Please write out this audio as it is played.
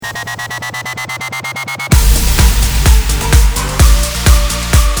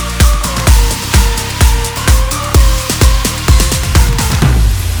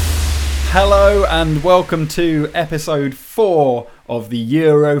and welcome to episode 4 of the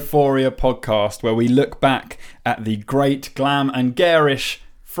Europhoria podcast, where we look back at the great glam and garish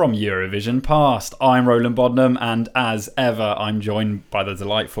from Eurovision past. I'm Roland Bodnam, and as ever, I'm joined by the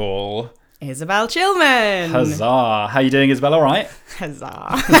delightful Isabel Chilman. Huzzah! How you doing, Isabel? All right?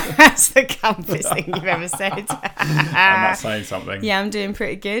 Huzzah! That's the campest thing you've ever said. I'm not saying something. Yeah, I'm doing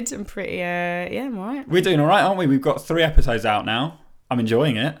pretty good. I'm pretty. Yeah, I'm alright. We're doing all right, aren't we? We've got 3 episodes out now. I'm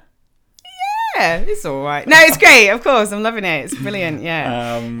enjoying it. Yeah, it's all right. No, it's great. Of course, I'm loving it. It's brilliant.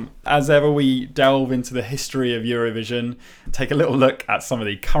 Yeah. As ever, we delve into the history of Eurovision, take a little look at some of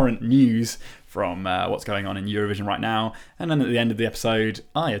the current news from what's going on in Eurovision right now, and then at the end of the episode,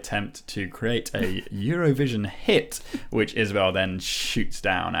 I attempt to create a Eurovision hit, which Isabel then shoots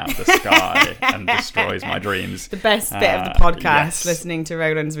down out of the sky and destroys my dreams. The best bit of the podcast, yes. Listening to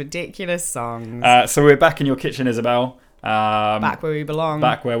Roland's ridiculous songs. So we're back in your kitchen, Isabel. Back where we belong.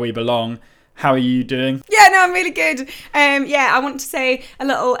 Back where we belong. How are you doing? Yeah, no, I'm really good. I want to say a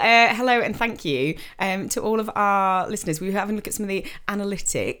little hello and thank you to all of our listeners. We were having a look at some of the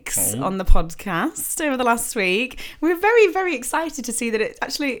analytics on the podcast over the last week. We were very, very excited to see that it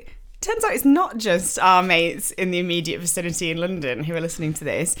actually turns out it's not just our mates in the immediate vicinity in London who are listening to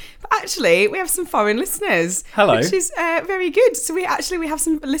this, but actually we have some foreign listeners. Hello. Which is very good. So we have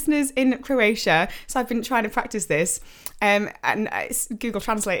some listeners in Croatia. So I've been trying to practice this. And Google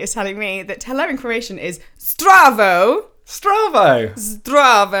Translate is telling me that hello in Croatian is Stravo. Stravo.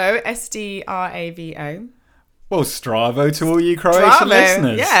 Stravo. S-D-R-A-V-O. Well, Stravo to all you Croatian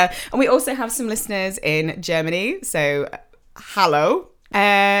listeners. Yeah. And we also have some listeners in Germany. So, hello.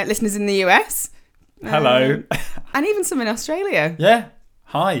 Listeners in the US. Hello. And even some in Australia. Yeah.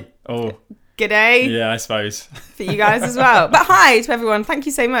 Hi. Oh. G'day. Yeah, I suppose. For you guys as well. But hi to everyone. Thank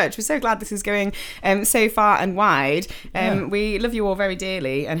you so much. We're so glad this is going so far and wide. We love you all very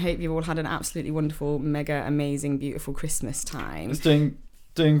dearly and hope you've all had an absolutely wonderful, mega, amazing, beautiful Christmas time. It's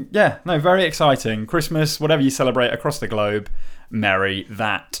very exciting. Christmas, whatever you celebrate across the globe, merry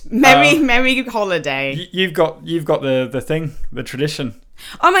that. Merry holiday. You've got the thing, the tradition.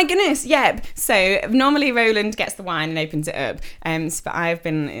 Oh my goodness, yep. So normally Roland gets the wine and opens it up, but I've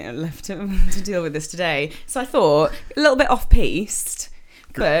been left to deal with this today. So I thought, a little bit off-piste,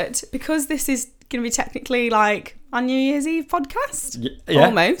 but because this is going to be technically like our New Year's Eve podcast,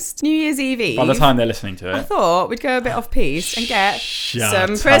 almost, New Year's Eve. By the time they're listening to it. I thought we'd go a bit off-piste and get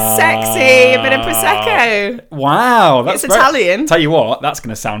some Prosecco, a bit of Prosecco. Wow. It's Italian. Tell you what, that's going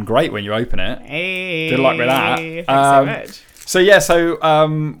to sound great when you open it. Hey, good luck with that. Thanks so much. So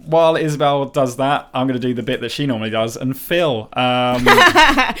while Isabel does that, I'm going to do the bit that she normally does and Phil.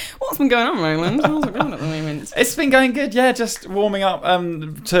 What's been going on, Roland? What's been going on at the moment? It's been going good, yeah, just warming up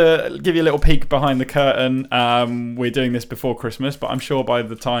to give you a little peek behind the curtain. We're doing this before Christmas, but I'm sure by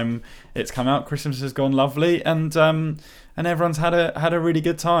the time it's come out, Christmas has gone lovely and everyone's had a really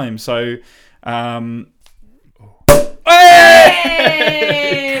good time. So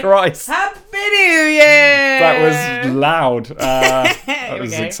Hey! Christ. Happy New Year! That was loud. That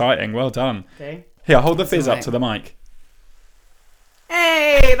was exciting. Well done. Okay. Here, hold the fizz up to the mic.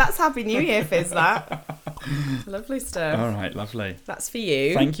 Hey, that's Happy New Year fizz, that. Lovely stuff. All right, lovely. That's for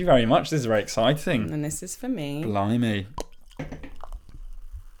you. Thank you very much. This is very exciting. And this is for me. Blimey.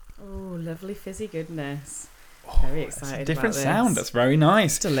 Oh, lovely fizzy goodness. Very excited about different this. sound. That's very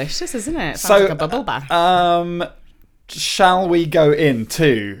nice. It's delicious, isn't it? So, Sounds like a bubble bath. Shall we go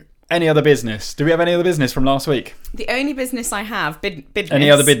into any other business? Do we have any other business from last week? The only business I have, bidness. Any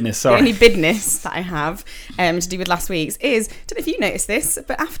other business, sorry. The only business that I have to do with last week's is, I don't know if you noticed this,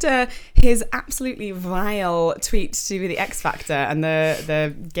 but after his absolutely vile tweet to do with the X Factor and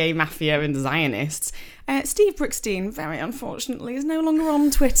the gay mafia and the Zionists, Steve Brookstein, very unfortunately, is no longer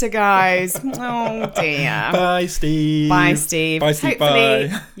on Twitter, guys. Oh, dear. Bye, Steve. Bye, Steve. Bye, Steve. Hopefully,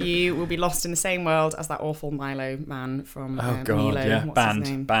 Bye. You will be lost in the same world as that awful Milo man from God, Milo. yeah. What's his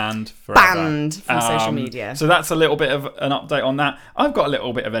name? Banned forever. Banned from social media. So that's a little bit of an update on that. I've got a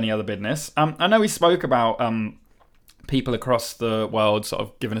little bit of any other business. I know we spoke about people across the world sort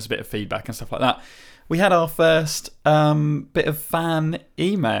of giving us a bit of feedback and stuff like that. We had our first bit of fan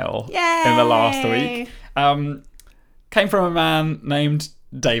email in the last week. Came from a man named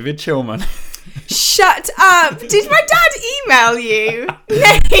David Chilman. Shut up! Did my dad email you?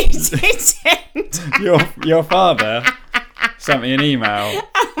 No, he didn't. Your father sent me an email.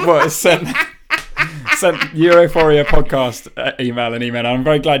 What sent Europhoria podcast email. And I'm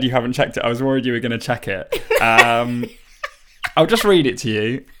very glad you haven't checked it. I was worried you were going to check it. I'll just read it to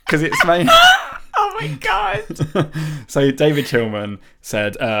you because it's main. Oh my God. So David Chilman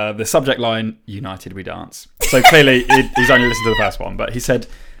said, the subject line, United We Dance. So clearly he's only listened to the first one, but he said,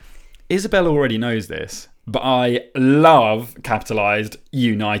 Isabel already knows this, but I love capitalised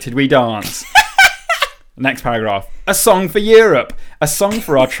United We Dance. Next paragraph. A song for Europe. A song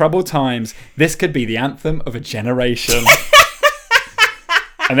for our troubled times. This could be the anthem of a generation.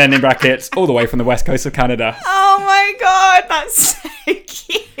 And then in brackets, all the way from the west coast of Canada. Oh my God, that's so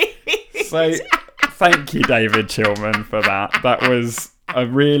cute. So thank you, David Chilman, for that. That was a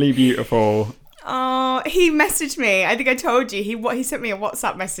really beautiful... Oh, he messaged me. I think I told you. He sent me a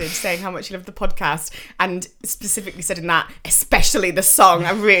WhatsApp message saying how much he loved the podcast, and specifically said in that, especially the song.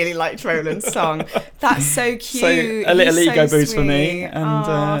 I really liked Roland's song. That's so cute. So a little He's ego so boost for me. sweet.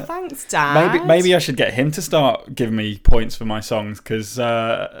 And thanks, Dad. maybe I should get him to start giving me points for my songs, because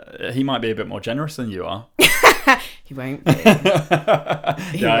he might be a bit more generous than you are. He won't be.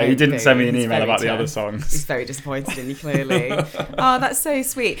 He didn't send me an He's email very about the tough. other songs. He's very disappointed in you, clearly. Oh, that's so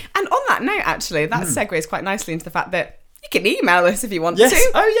sweet. And on that note, actually, that segues quite nicely into the fact that you can email us if you want Yes. to.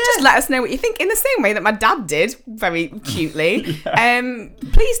 Oh, yeah. Just let us know what you think in the same way that my dad did, very cutely.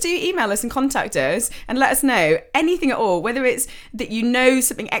 Please do email us and contact us and let us know anything at all, whether it's that you know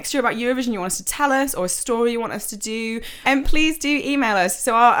something extra about Eurovision you want us to tell us, or a story you want us to do. Please do email us.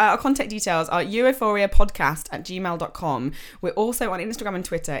 So our contact details are europhoriapodcast@gmail.com. We're also on Instagram and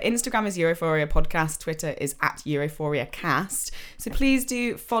Twitter. Instagram is Europhoria Podcast. Twitter is @EurophoriaCast. So please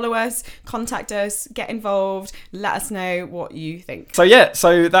do follow us, contact us, get involved, let us know what you think. So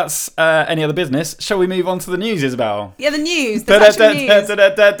that's any other business. Shall we move on to the news, Isabel? Yeah, the news. The actual news.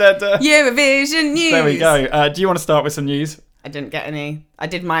 Da-da-da-da-da-da-da. Eurovision news. There we go. Do you want to start with some news? I didn't get any. I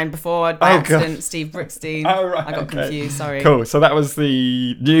did mine before by accident. God. Steve Brookstein. Oh, right, I got okay. confused. Sorry. Cool. So that was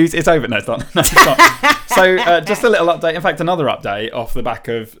the news. It's over. No, it's not. No, it's not. So just a little update. In fact, another update off the back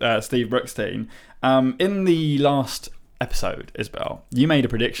of Steve Brookstein. In the last episode, Isabel, you made a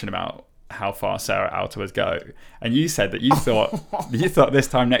prediction about how far Sarah Alto would go, and you said that you thought this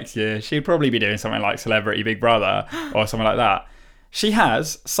time next year she'd probably be doing something like Celebrity Big Brother or something like that. She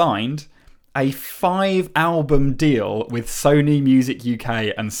has signed a 5-album deal with Sony Music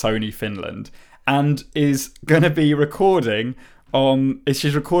UK and Sony Finland, and is going to be recording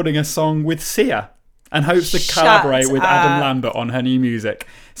she's recording a song with Sia, and hopes to collaborate with Adam Lambert on her new music.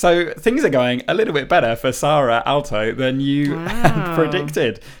 So things are going a little bit better for Sarah Alto than you had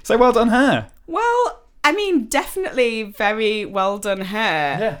predicted. So well done her. Well, I mean, definitely very well done her.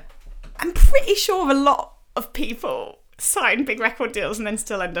 Yeah. I'm pretty sure a lot of people sign big record deals and then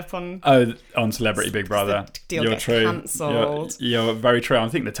still end up on Celebrity Big Brother. the deal You're gets true. cancelled. You're very true. I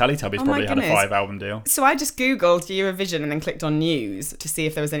think the Teletubbies Oh probably my had a goodness. 5-album deal. So I just Googled Eurovision and then clicked on news to see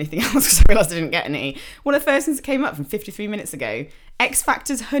if there was anything else, because I realised I didn't get any. One of the first things that came up from 53 minutes ago, X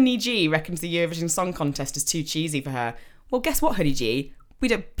Factor's Honey G reckons the Eurovision Song Contest is too cheesy for her. Well, guess what, Honey G? We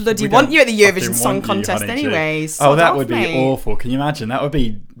don't bloody want you at the Eurovision Song Contest anyway. Oh, that would be awful. Can you imagine? That would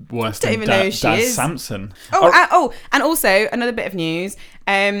be worse Don't than even know who she Daz is. Samson. And also another bit of news.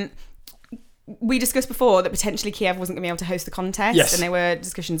 We discussed before that potentially Kiev wasn't going to be able to host the contest, Yes. and there were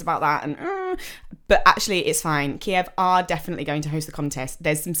discussions about that. But actually, it's fine. Kiev are definitely going to host the contest.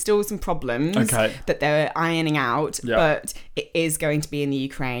 There's still some problems that they're ironing out, but it is going to be in the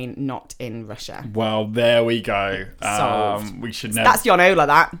Ukraine, not in Russia. Well, there we go. Solved. We should never. That's Jon Ola.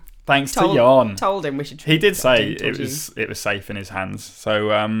 That. Thanks to Jon. Told him we should. He did say it was safe in his hands, so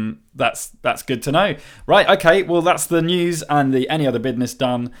that's good to know. Right, okay. Well, that's the news and the any other business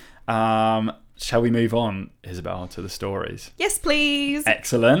done. Shall we move on, Isabel, to the stories? Yes, please.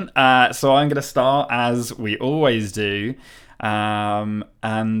 Excellent. So I'm going to start as we always do, and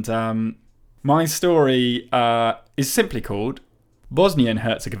my story is simply called Bosnia and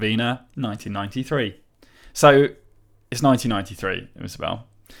Herzegovina, 1993. So it's 1993, Isabel.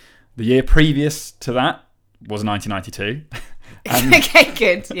 The year previous to that was 1992. Okay,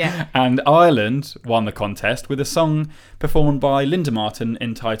 good. Yeah. And Ireland won the contest with a song performed by Linda Martin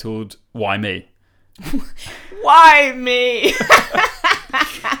entitled Why Me? Why me?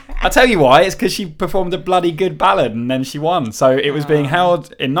 I'll tell you why. It's because she performed a bloody good ballad and then she won. So it was being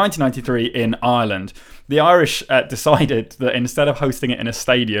held in 1993 in Ireland. The Irish decided that instead of hosting it in a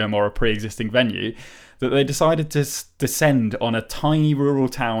stadium or a pre-existing venue, that they decided to descend on a tiny rural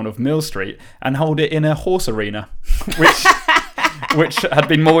town of Mill Street and hold it in a horse arena, which had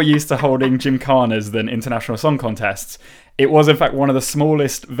been more used to holding gymkhanas than international song contests. It was, in fact, one of the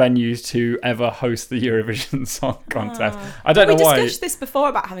smallest venues to ever host the Eurovision Song Contest. I don't know why. We discussed this before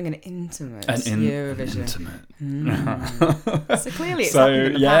about having an intimate Eurovision. So clearly it's happened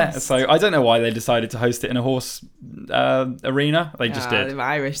in the past. So I don't know why they decided to host it in a horse arena. They just did. The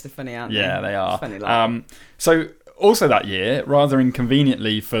Irish, they're funny, aren't they? Yeah, they are. Funny lot. So also that year, rather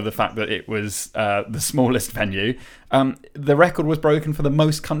inconveniently for the fact that it was the smallest venue, the record was broken for the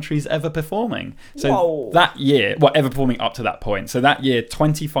most countries ever performing. So that year, ever performing up to that point. So that year,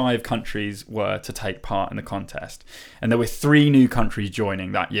 25 countries were to take part in the contest. And there were 3 new countries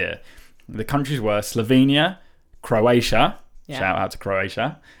joining that year. The countries were Slovenia, Croatia, shout out to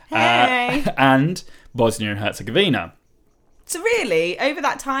Croatia, and Bosnia and Herzegovina. So really, over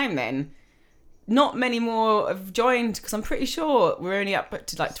that time then, not many more have joined, because I'm pretty sure we're only up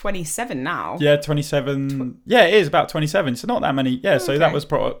to like 27 now. Yeah, 27. Yeah, it is about 27. So not that many. Yeah, so that was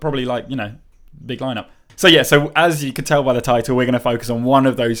probably like, big lineup. So yeah, so as you can tell by the title, we're going to focus on one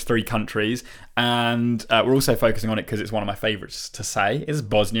of those 3 countries. And we're also focusing on it because it's one of my favourites to say, is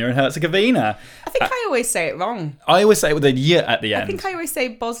Bosnia and Herzegovina. I think I always say it wrong. I always say it with a y at the end. I think I always say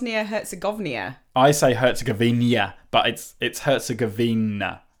Bosnia-Herzegovina. I say Herzegovina, but it's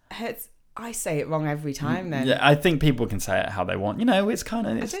Herzegovina. I say it wrong every time then. Yeah, I think people can say it how they want. It's kind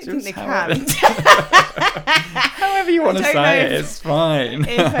of... I don't think they can. However you want to say it, it's fine.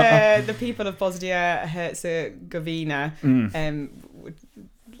 If the people of Bosnia-Herzegovina would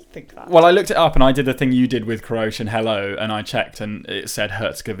think that. Well, I looked it up and I did the thing you did with Croatian hello, and I checked and it said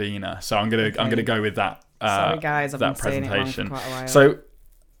Herzegovina. So I'm gonna go with that. Sorry guys, I've been saying it wrong for quite a while. So,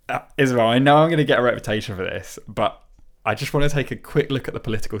 Isabel, I know I'm going to get a reputation for this, but I just want to take a quick look at the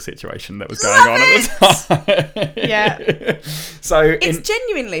political situation that was going on at the time. Yeah. So it's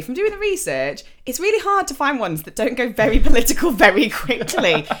genuinely, from doing the research, it's really hard to find ones that don't go very political very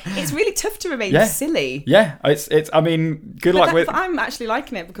quickly. It's really tough to remain silly. Yeah, it's. I mean, good luck with. I'm actually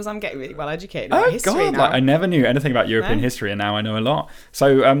liking it because I'm getting really well educated. Oh history God! now. I never knew anything about European history, and now I know a lot.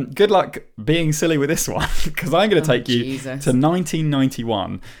 So good luck being silly with this one, because I'm going to take you to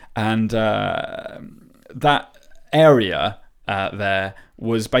 1991, and that area there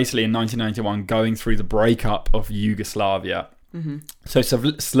was basically in 1991 going through the breakup of Yugoslavia. Mm-hmm. So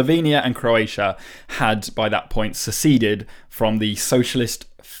Slovenia and Croatia had by that point seceded from the Socialist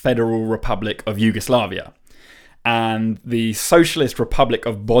Federal Republic of Yugoslavia, and the Socialist Republic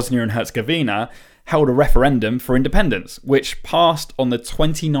of Bosnia and Herzegovina held a referendum for independence, which passed on the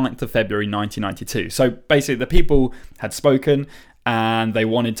 29th of February 1992. So basically the people had spoken and they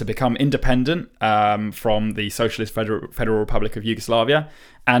wanted to become independent from the Socialist Federal Republic of Yugoslavia.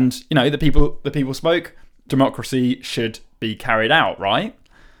 And, the people spoke, democracy should be carried out, right?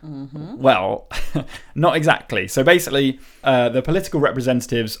 Mm-hmm. Well, not exactly. So basically, the political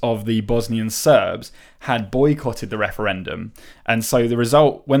representatives of the Bosnian Serbs had boycotted the referendum. And so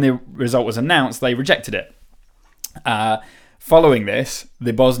when the result was announced, they rejected it. Following this,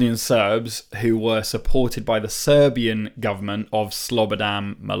 the Bosnian Serbs, who were supported by the Serbian government of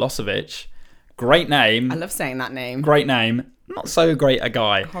Slobodan Milosevic, great name. I love saying that name. Great name. Not so great a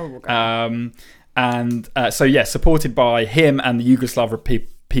guy. Horrible guy. Supported by him and the Yugoslav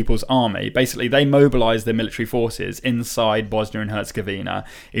People's Army, basically they mobilised their military forces inside Bosnia and Herzegovina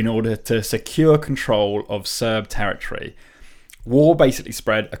in order to secure control of Serb territory. War basically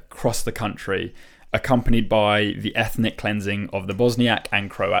spread across the country, accompanied by the ethnic cleansing of the Bosniak and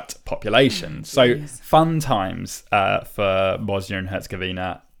Croat population. So fun times for Bosnia and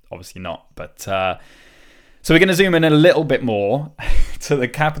Herzegovina. Obviously not, but so we're going to zoom in a little bit more to the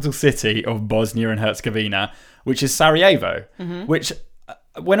capital city of Bosnia and Herzegovina, which is Sarajevo, which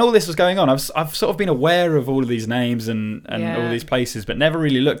when all this was going on, I've sort of been aware of all of these names and all these places, but never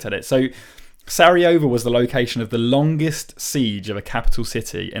really looked at it. So Sarajevo was the location of the longest siege of a capital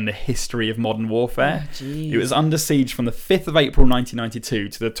city in the history of modern warfare. It was under siege from the 5th of April 1992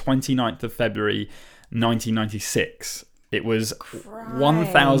 to the 29th of February 1996. It was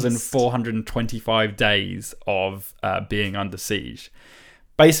 1,425 days of being under siege.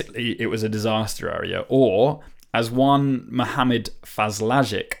 Basically, it was a disaster area, or as one Mohammed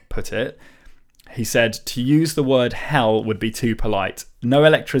Fazlagic put it, he said, to use the word hell would be too polite. No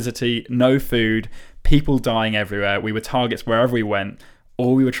electricity, no food, people dying everywhere. We were targets wherever we went.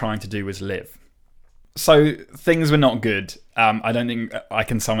 All we were trying to do was live. So things were not good. I don't think I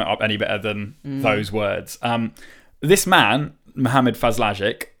can sum it up any better than those words. This man, Mohammed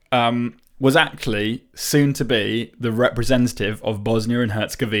Fazlagic, was actually soon to be the representative of Bosnia and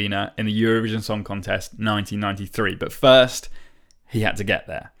Herzegovina in the Eurovision Song Contest 1993. But first, he had to get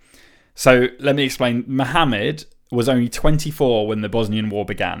there. So let me explain. Mohammed was only 24 when the Bosnian War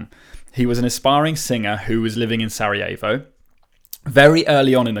began. He was an aspiring singer who was living in Sarajevo. Very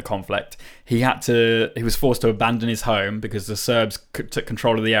early on in the conflict, he was forced to abandon his home because the Serbs took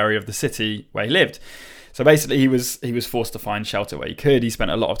control of the area of the city where he lived. So basically, he was forced to find shelter where he could. He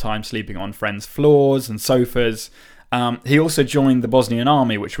spent a lot of time sleeping on friends' floors and sofas. He also joined the Bosnian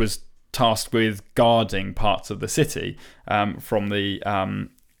army, which was tasked with guarding parts of the city from the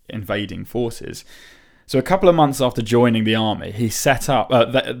invading forces. So a couple of months after joining the army, he set up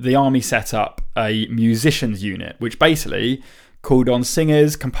the army set up a musicians unit, which basically called on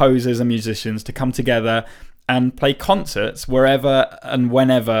singers, composers, and musicians to come together and play concerts wherever and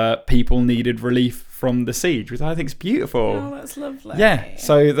whenever people needed relief from the siege, which I think is beautiful. Oh, that's lovely. Yeah,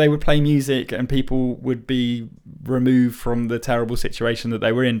 so they would play music and people would be removed from the terrible situation that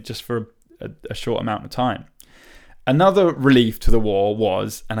they were in just for a short amount of time. Another relief to the war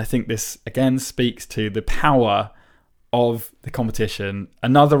was, and I think this again speaks to the power of the competition,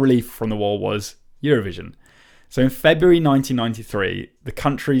 another relief from the war was Eurovision. So in February 1993, the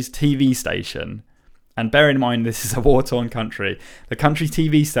country's TV station, and bear in mind this is a war-torn country, the country's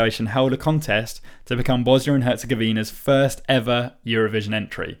TV station held a contest to become Bosnia and Herzegovina's first ever Eurovision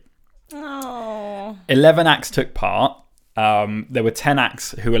entry. Oh. 11 acts took part. There were 10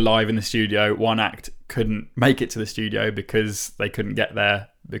 acts who were live in the studio. One act couldn't make it to the studio because they couldn't get there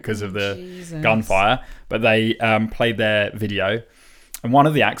because of the gunfire, but they played their video. And one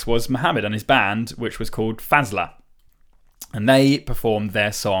of the acts was Mohammed and his band, which was called Fazla. And they performed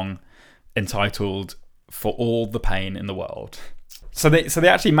their song entitled For All the Pain in the World. So they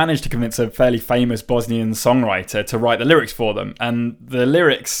actually managed to convince a fairly famous Bosnian songwriter to write the lyrics for them. And the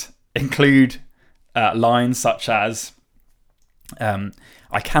lyrics include lines such as,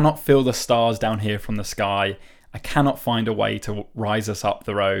 I cannot feel the stars down here from the sky. I cannot find a way to rise us up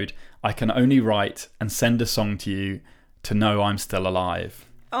the road. I can only write and send a song to you to know I'm still alive.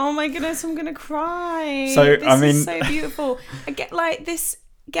 Oh my goodness, I'm gonna cry. So this I mean, is so beautiful. I get like this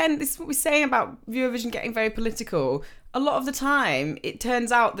again. This is what we're saying about Eurovision getting very political. A lot of the time, it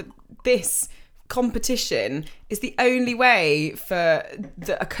turns out that this competition is the only way for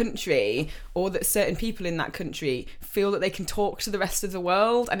a country or that certain people in that country feel that they can talk to the rest of the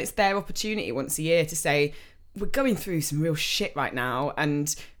world, and it's their opportunity once a year to say, we're going through some real shit right now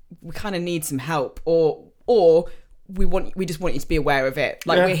and we kind of need some help, or we just want you to be aware of it.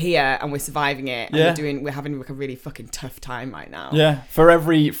 Like, we're here and we're surviving it, and we're having like a really fucking tough time right now. Yeah. For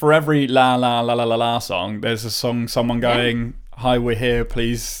every la la la la la la song, there's a song someone going, hi, we're here,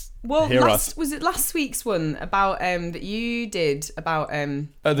 please. Well, was it last week's one about that you did about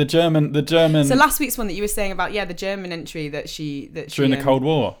the German. So last week's one that you were saying about the German entry that she during the Cold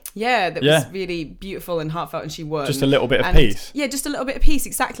War. Yeah, that was really beautiful and heartfelt, and she won. Just a little bit of peace. Yeah, just a little bit of peace,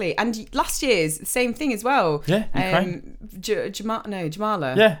 exactly. And last year's the same thing as well. Yeah, Ukraine.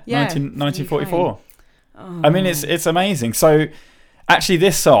 Jamala. Yeah, 1944. Oh. I mean, it's amazing. So actually,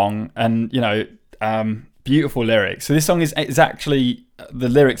 this song and beautiful lyrics. So this song is actually, the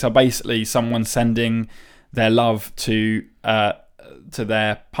lyrics are basically someone sending their love to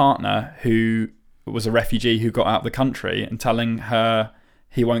their partner who was a refugee who got out of the country and telling her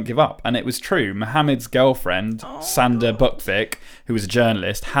he won't give up. And it was true. Mohammed's girlfriend, Sandra Bukvik, who was a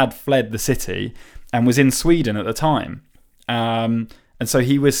journalist, had fled the city and was in Sweden at the time. And so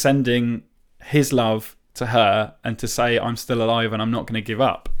he was sending his love to her and to say, I'm still alive and I'm not going to give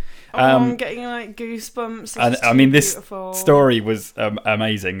up. I'm getting like goosebumps. And I mean, this beautiful story was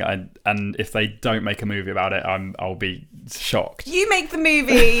amazing, and if they don't make a movie about it, I'll be shocked. You make the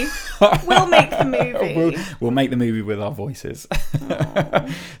movie. We'll make the movie. We'll make the movie with our voices.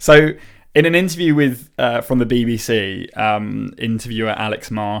 So, in an interview with from the BBC, interviewer Alex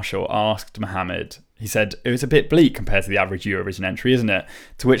Marshall asked Mohammed. He said, "It was a bit bleak compared to the average Eurovision entry, isn't it?"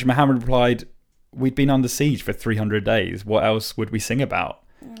 To which Mohammed replied, "We'd been under siege for 300 days. What else would we sing about?"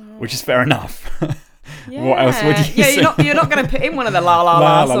 Which is fair enough. Yeah. What else would you sing? You're not going to put in one of the la la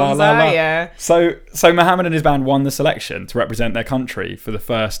la songs, are you? So Mohammed and his band won the selection to represent their country for the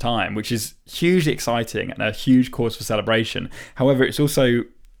first time, which is hugely exciting and a huge cause for celebration. However, it also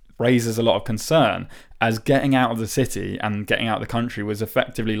raises a lot of concern, as getting out of the city and getting out of the country was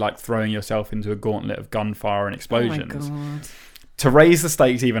effectively like throwing yourself into a gauntlet of gunfire and explosions. Oh my God. To raise the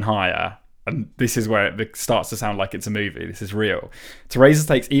stakes even higher, and this is where it starts to sound like it's a movie, this is real. To raise the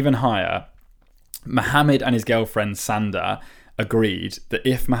stakes even higher, Mohammed and his girlfriend Sandra agreed that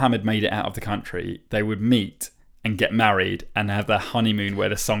if Mohammed made it out of the country, they would meet and get married and have their honeymoon where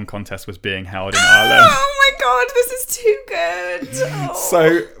the song contest was being held in Ireland. Oh my God, this is too good. Oh.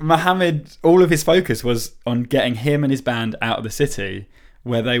 So Mohammed, all of his focus was on getting him and his band out of the city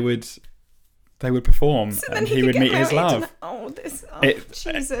where they would perform, and he would meet his love.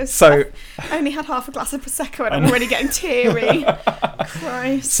 Jesus. So I only had half a glass of Prosecco and I'm already getting teary.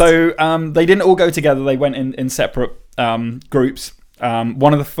 Christ. So they didn't all go together. They went in separate groups.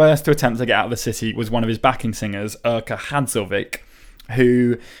 One of the first to attempt to get out of the city was one of his backing singers, Erka Hadzovic,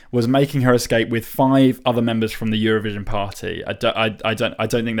 who was making her escape with 5 other members from the Eurovision party. I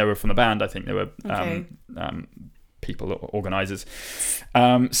don't think they were from the band. I think they were people, organisers.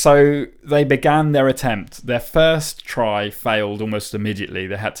 So they began their attempt. Their first try failed almost immediately.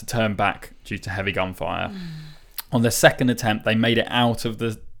 They had to turn back due to heavy gunfire. On their second attempt, they made it out of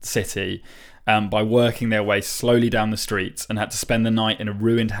the city by working their way slowly down the streets and had to spend the night in a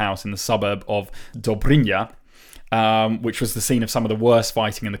ruined house in the suburb of Dobrinja, which was the scene of some of the worst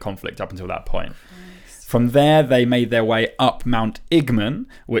fighting in the conflict up until that point. From there, they made their way up Mount Igman,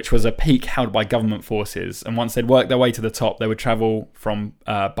 which was a peak held by government forces. And once they'd worked their way to the top, they would travel from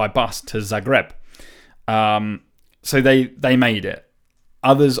by bus to Zagreb. So they made it.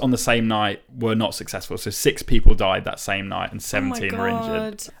 Others on the same night were not successful. So 6 people died that same night and 17 were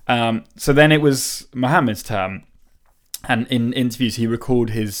injured. So then it was Mohammed's turn. And in interviews, he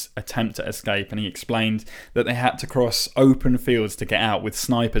recalled his attempt to escape, and he explained that they had to cross open fields to get out, with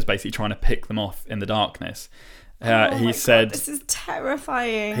snipers basically trying to pick them off in the darkness. He said, God, this is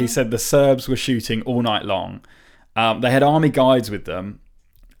terrifying. He said the Serbs were shooting all night long. They had army guides with them,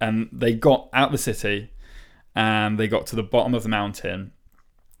 and they got out the city, and they got to the bottom of the mountain,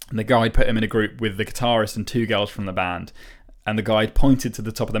 and the guide put him in a group with the guitarist and 2 girls from the band, and the guide pointed to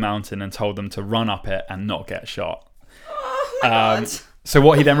the top of the mountain and told them to run up it and not get shot. God. So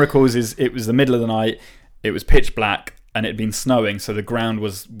what he then recalls is it was the middle of the night, it was pitch black, and it had been snowing, so the ground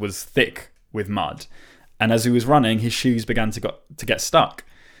was thick with mud. And as he was running, his shoes began to get stuck.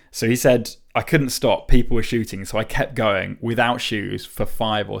 So he said, I couldn't stop, people were shooting, so I kept going without shoes for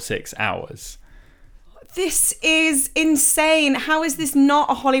 5 or 6 hours. This is insane. How is this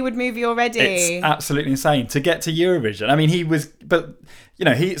not a Hollywood movie already? It's absolutely insane. To get to Eurovision, I mean, he's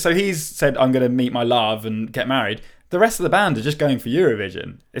said, I'm going to meet my love and get married. The rest of the band are just going for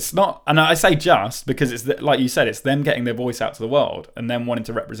Eurovision. It's not, and I say just because it's like you said, it's them getting their voice out to the world and them wanting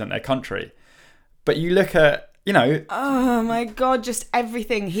to represent their country. But you look at, oh my God, just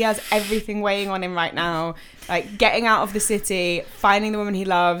everything. He has everything weighing on him right now. Like getting out of the city, finding the woman he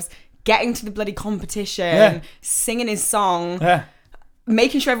loves, getting to the bloody competition, singing his song. Yeah.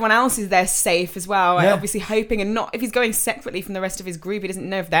 Making sure everyone else is there safe as well. And obviously hoping, and not if he's going separately from the rest of his group, he doesn't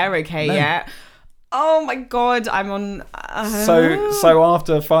know if they're okay yet. Oh my God, I'm on... So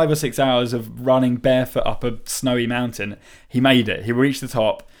after 5 or 6 hours of running barefoot up a snowy mountain, he made it. He reached the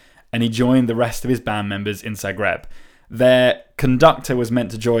top and he joined the rest of his band members in Zagreb. Their conductor was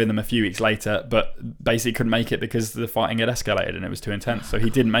meant to join them a few weeks later, but basically couldn't make it because the fighting had escalated and it was too intense, so he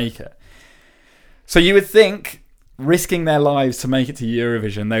didn't make it. So you would think, risking their lives to make it to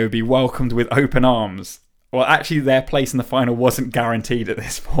Eurovision, they would be welcomed with open arms. Well, actually, their place in the final wasn't guaranteed at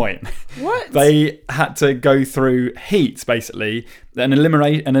this point. What? They had to go through heats, basically. An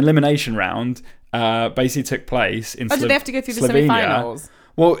elimination round basically took place in Slovenia. Did they have to go through the semi-finals?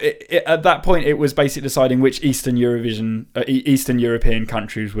 Well, at that point, it was basically deciding which Eastern European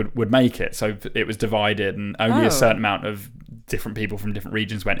countries would make it. So it was divided, and only a certain amount of different people from different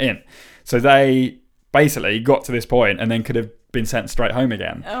regions went in. So they basically got to this point and then could have been sent straight home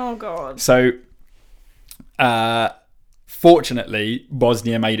again. Oh, God. So... fortunately,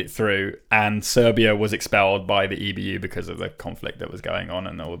 Bosnia made it through, and Serbia was expelled by the EBU because of the conflict that was going on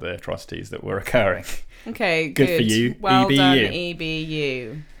and all the atrocities that were occurring. Okay, good. Good for you, well EBU. Done,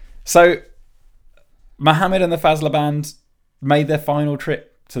 EBU. So, Mohammed and the Fazla band made their final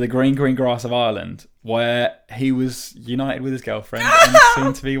trip to the green grass of Ireland, where he was united with his girlfriend and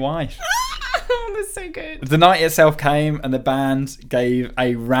soon-to-be wife. That's so good. The night itself came and the band gave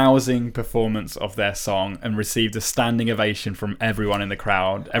a rousing performance of their song and received a standing ovation from everyone in the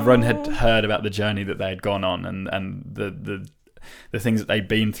crowd. Everyone had heard about the journey that they had gone on and the things that they'd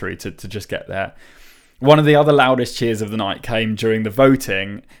been through to just get there. One of the other loudest cheers of the night came during the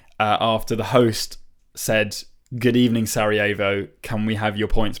voting after the host said, "Good evening, Sarajevo. Can we have your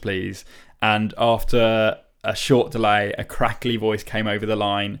points, please?" And after a short delay, a crackly voice came over the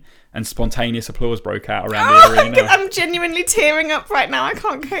line and spontaneous applause broke out around the arena. I'm genuinely tearing up right now. I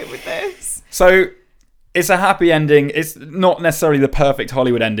can't cope with this. So it's a happy ending. It's not necessarily the perfect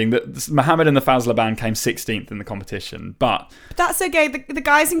Hollywood ending. Mohammed and the Fazla band came 16th in the competition, but that's okay. The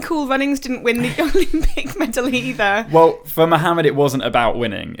guys in Cool Runnings didn't win the Olympic medal either. Well, for Mohammed, it wasn't about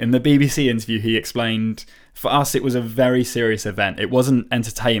winning. In the BBC interview, he explained, for us, it was a very serious event. It wasn't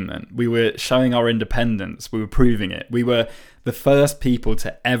entertainment. We were showing our independence. We were proving it. We were the first people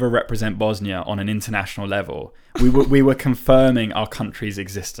to ever represent Bosnia on an international level. We were confirming our country's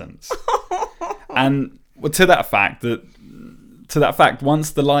existence. And to that fact,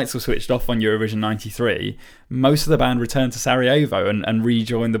 once the lights were switched off on Eurovision 93, most of the band returned to Sarajevo and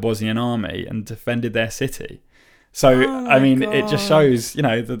rejoined the Bosnian army and defended their city. So my I mean, it just God. shows,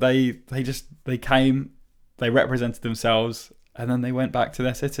 that they came, they represented themselves, and then they went back to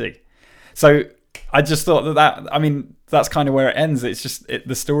their city. So I just thought that's kind of where it ends. It's just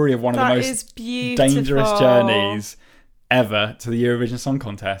the story of one of the That most is beautiful. dangerous journeys ever to the Eurovision Song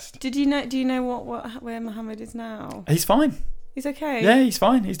Contest. Do you know where Mohammed is now? He's fine. He's okay. Yeah, he's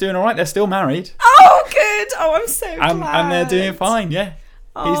fine. He's doing all right. They're still married. Oh, good. Oh, I'm so glad. And they're doing fine. Yeah.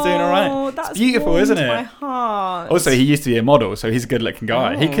 He's doing all right. That's it's beautiful, warmed isn't it? my heart. Also, he used to be a model, so he's a good-looking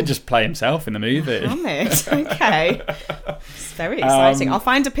guy. He Oh. could just play himself in the movie. Mohammed. Okay. It's very exciting. I'll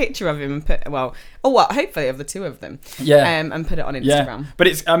find a picture of him and hopefully of the two of them. Yeah. And put it on Instagram. Yeah. But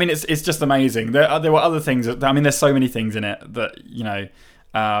it's just amazing. There were other things. There's so many things in it that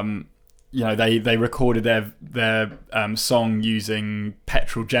they recorded their song using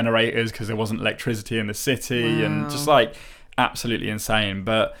petrol generators because there wasn't electricity in the city, and just like absolutely insane.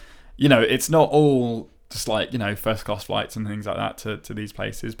 But it's not all just like first class flights and things like that to these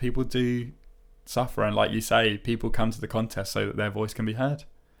places. People do suffer, and like you say, people come to the contest so that their voice can be heard.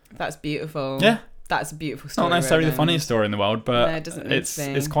 That's beautiful. Yeah. That's a beautiful story. Not necessarily the Ronan. funniest story in the world, but No, it doesn't need to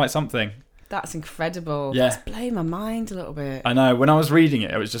be. it's quite something. That's incredible. Yeah. That's blowing my mind a little bit. I know. When I was reading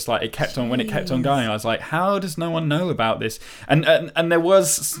it, it was just like it kept on. When it kept on going, I was like, "How does no one know about this?" And there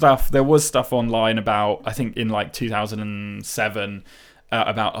was stuff online about, I think in like 2007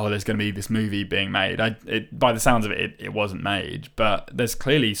 about there's going to be this movie being made. By the sounds of it, it wasn't made, but there's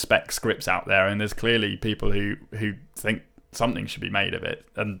clearly spec scripts out there, and there's clearly people who think something should be made of it,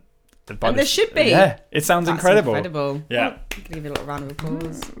 and there should be. Yeah, it sounds That's incredible. incredible. Yeah. Well, give you a little round of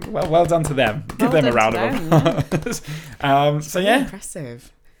applause. Well done to them. Give Well them a round done of to applause. So yeah,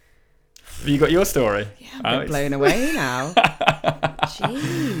 Impressive. have you got your story? Yeah, I'm a bit blown away now.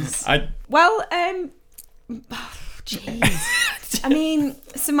 Jeez. Jeez. I mean,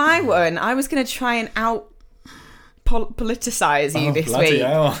 so my one, I was going to try and politicize you this bloody week.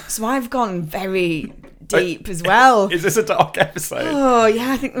 hell. So I've gone very deep as well. Is this a dark episode? Oh,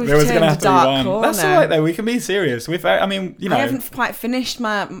 yeah, I think we've There was turned going to a have to be dark one. corner. That's all right though. We can be serious. I haven't quite finished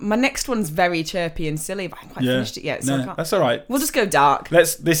my next one's very chirpy and silly, but I haven't quite finished it yet, so I can't. That's all right. We'll just go dark.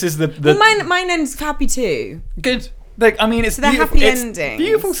 This is the Well, mine ends happy too. good. Like, it's So they're beautiful. happy It's endings.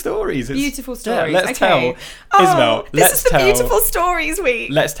 beautiful stories. Beautiful stories. Yeah, let's tell Okay. Isabel. This is the beautiful stories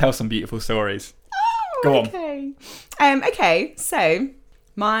week. Let's tell some beautiful stories. Oh, Go on. okay. Okay, so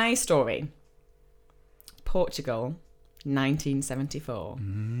my story. Portugal, 1974.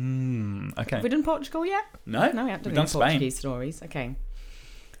 Okay. Have we done Portugal yet? No, No, we haven't we've done done any Spain. Portuguese stories. Okay.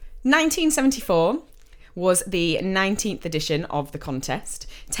 1974 was the 19th edition of the contest,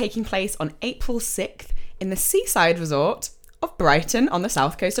 taking place on April 6th in the seaside resort of Brighton on the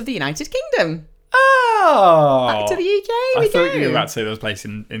south coast of the United Kingdom. Oh, Back to the UK I we thought go. you were about to say there was a place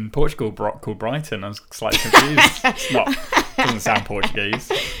in Portugal called Brighton. I was slightly confused. It's not. Doesn't sound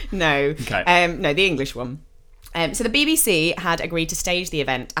Portuguese. No. Okay. No, the English one. So the BBC had agreed to stage the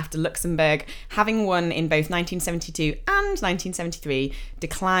event after Luxembourg, having won in both 1972 and 1973,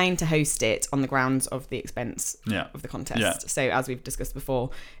 declined to host it on the grounds of the expense of the contest. Yeah. So as we've discussed before,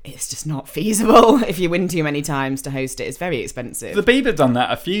 it's just not feasible if you win too many times to host it. It's very expensive. The Beeb have done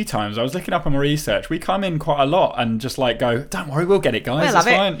that a few times. I was looking up on my research. We come in quite a lot and just like go, don't worry, we'll get it, guys. We'll have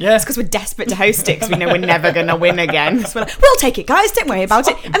it's it. fine. Yeah. It's because we're desperate to host it because we know we're never going to win again. So we're like, we'll take it, guys. Don't worry about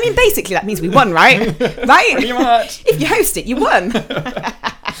it. I mean, basically, that means we won, right? Right? Pretty much. If you host it, you won.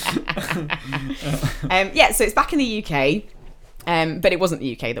 So it's back in the UK, but it wasn't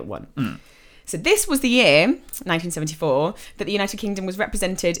the UK that won. So this was the year, 1974, that the United Kingdom was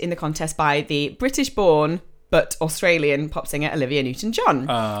represented in the contest by the British-born but Australian pop singer Olivia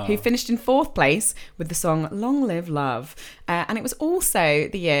Newton-John, who finished in 4th place with the song Long Live Love. And it was also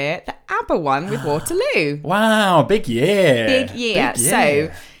the year that ABBA won with Waterloo. Wow, big year. Big year. Big year.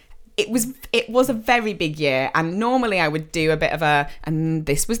 So it was a very big year, and normally I would do a bit of and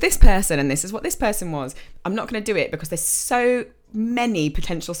this was this person and this is what this person was. I'm not going to do it because there's so many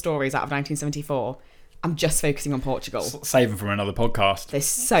potential stories out of 1974. I'm just focusing on Portugal. Save them from another podcast. There's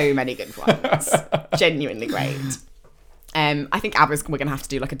so many good ones. Genuinely great. I think ABBA's we're going to have to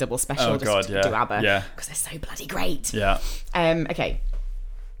do like a double special do ABBA because they're so bloody great. Yeah. Okay.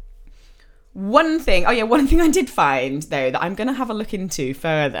 One thing I did find, though, that I'm going to have a look into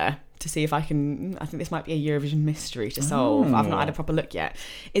further to see if I think this might be a Eurovision mystery to solve. I've not had a proper look yet,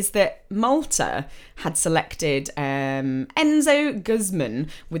 is that Malta had selected Enzo Guzman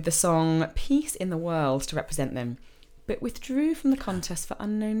with the song Peace in the World to represent them, but withdrew from the contest for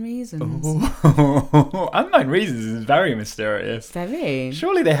unknown reasons. Unknown reasons is very mysterious. Very.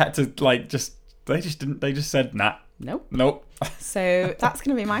 Surely they had to they just said nah. Nope. Nope. So that's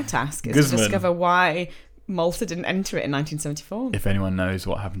going to be my task, is Guzman. to discover why Malta didn't enter it in 1974. If anyone knows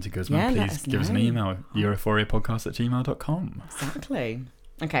what happened to Guzman, let please us give us an know. email. euphoriapodcast@gmail.com. Exactly.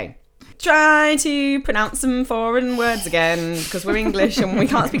 Okay. Try to pronounce some foreign words again because we're English and we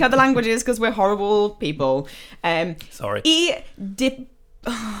can't speak other languages because we're horrible people. Sorry.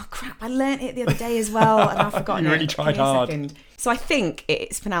 Oh crap! I learnt it the other day as well, and I've forgotten. You really tried hard. Second. So I think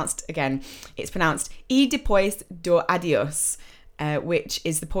it's pronounced again. It's pronounced "E depois do adios," which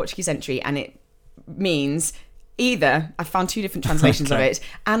is the Portuguese entry, and it means either. I found two different translations of it,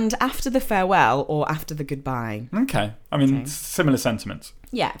 and after the farewell or after the goodbye. Okay. I mean, similar sentiments.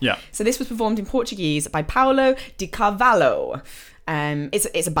 Yeah. Yeah. So this was performed in Portuguese by Paulo de Carvalho.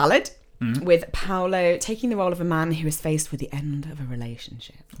 It's a ballad. With Paulo taking the role of a man who is faced with the end of a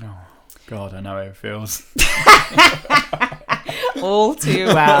relationship. Oh, God, I know how it feels. All too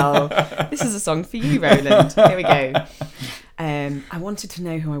well. This is a song for you, Roland. Here we go. I wanted to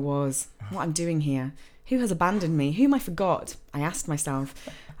know who I was, what I'm doing here, who has abandoned me, whom I forgot. I asked myself.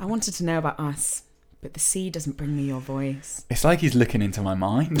 I wanted to know about us, but the sea doesn't bring me your voice. It's like he's looking into my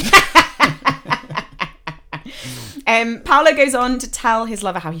mind. Paulo goes on to tell his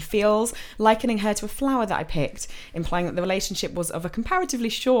lover how he feels, likening her to a flower that I picked, implying that the relationship was of a comparatively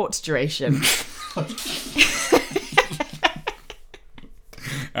short duration. All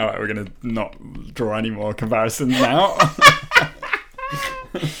right, we're going to not draw any more comparisons now.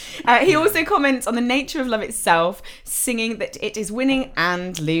 He also comments on the nature of love itself, singing that it is winning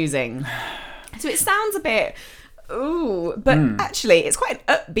and losing. So it sounds a bit... Ooh, but actually, it's quite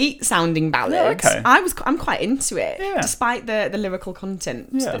an upbeat sounding ballad. Yeah, okay. I'm quite into it, despite the lyrical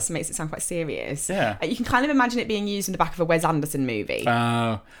content that makes it sound quite serious. Yeah, You can kind of imagine it being used in the back of a Wes Anderson movie.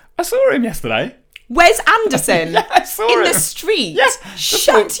 I saw him yesterday. Wes Anderson Yeah, I saw in him. the street. Yeah,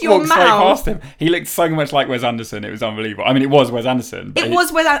 Shut your walked straight mouth. past him. He looked so much like Wes Anderson. It was unbelievable. I mean, it was Wes Anderson. It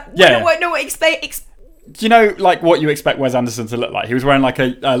was Wes Anderson. Yeah. No, explain. Do you know like what you expect Wes Anderson to look like? He was wearing like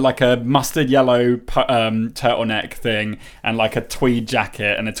a mustard yellow turtleneck thing and like a tweed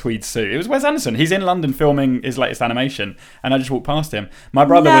jacket and a tweed suit. It was Wes Anderson. He's in London filming his latest animation, and I just walked past him. My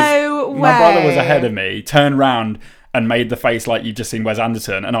brother was ahead of me. Turned round and made the face like you'd just seen Wes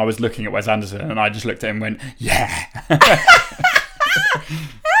Anderson, and I was looking at Wes Anderson, and I just looked at him and went, "Yeah."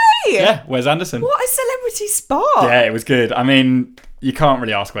 Hey! Yeah, Wes Anderson. What a celebrity spot. Yeah, it was good. I mean, you can't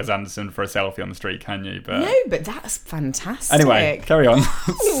really ask Wes Anderson for a selfie on the street, can you? But no, but that's fantastic. Anyway, carry on.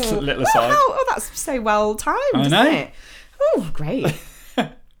 Little aside. Oh, that's so well timed, I isn't know. it? Oh, great.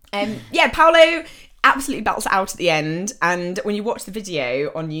 Paulo absolutely belts it out at the end, and when you watch the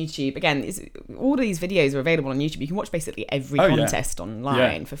video on YouTube, again, all of these videos are available on YouTube. You can watch basically every contest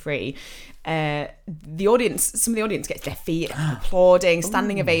online for free. The audience, some of the audience gets their feet applauding,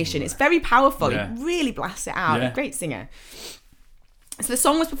 standing ovation. It's very powerful. Yeah. It really blasts it out. Yeah. Great singer. So the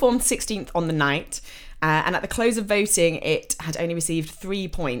song was performed 16th on the night, and at the close of voting, it had only received 3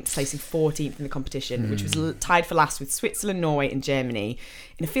 points, placing 14th in the competition, which was tied for last with Switzerland, Norway, and Germany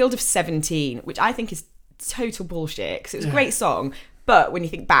in a field of 17, which I think is total bullshit because it was a great song, but when you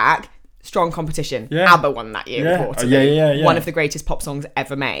think back, strong competition. Yeah. ABBA won that year, reportedly. Yeah. One of the greatest pop songs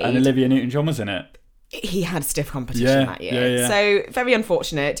ever made. And Olivia Newton-John was in it. He had stiff competition that year. Yeah. So very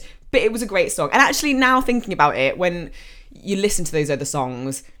unfortunate, but it was a great song. And actually now thinking about it, when you listen to those other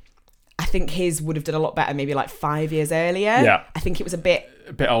songs, I think his would have done a lot better maybe like 5 years earlier. Yeah. I think it was a bit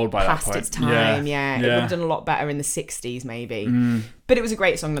old by that past point. its time. Yeah. It would have done a lot better in the 60s maybe. But it was a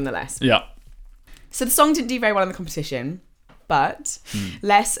great song nonetheless. Yeah. So the song didn't do very well in the competition, but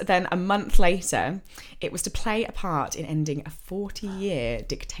less than a month later, it was to play a part in ending a 40-year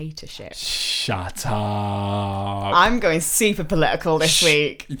dictatorship. Shut up. I'm going super political this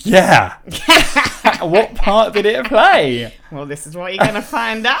week. Yeah. What part did it play? Well, this is what you're going to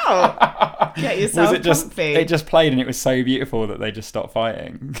find out. Get yourself Was it just comfy. it just played and it was so beautiful that they just stopped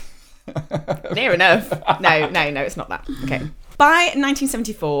fighting? Near enough. No, it's not that. Okay. By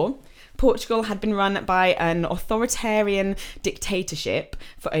 1974, Portugal had been run by an authoritarian dictatorship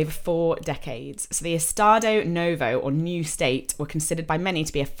for over 4 decades. So the Estado Novo, or New State, were considered by many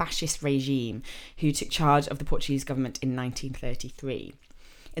to be a fascist regime who took charge of the Portuguese government in 1933.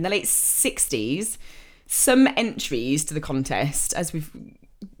 In the late 60s, some entries to the contest, as we've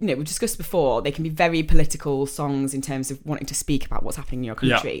discussed before, they can be very political songs in terms of wanting to speak about what's happening in your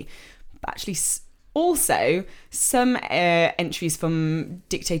country. Yeah. But actually, also, some entries from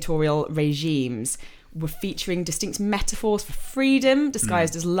dictatorial regimes were featuring distinct metaphors for freedom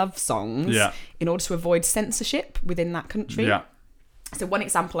disguised as love songs in order to avoid censorship within that country. Yeah. So one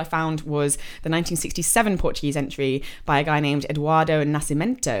example I found was the 1967 Portuguese entry by a guy named Eduardo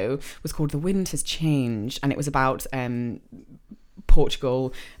Nascimento was called The Wind Has Changed, and it was about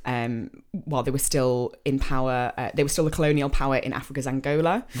Portugal, while they were still in power, they were still the colonial power in Africa's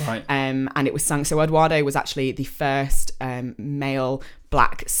Angola. Right. And it was sung. So Eduardo was actually the first male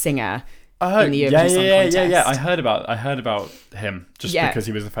black singer in the Eurovision Song Contest. Yeah. I heard about him just because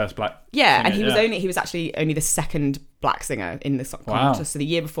he was the first black. Yeah, singer. and he was actually only the second black singer in the song contest. So the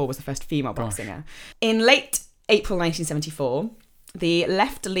year before was the first female black singer. In late April 1974, the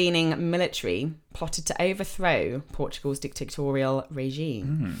left-leaning military plotted to overthrow Portugal's dictatorial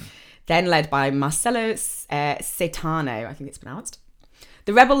regime, then led by Marcelo Caetano, I think it's pronounced.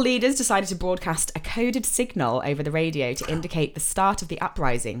 The rebel leaders decided to broadcast a coded signal over the radio to indicate the start of the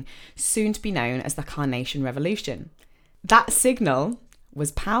uprising, soon to be known as the Carnation Revolution. That signal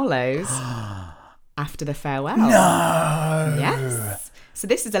was Paulo's After the Farewell. No! Yes. So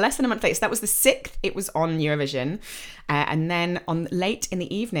this is less than a month later. So that was the 6th. It was on Eurovision. And then late in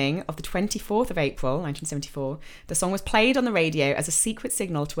the evening of the 24th of April, 1974, the song was played on the radio as a secret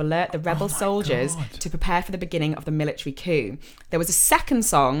signal to alert the rebel soldiers to prepare for the beginning of the military coup. There was a second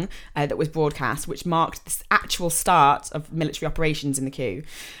song that was broadcast, which marked the actual start of military operations in the coup,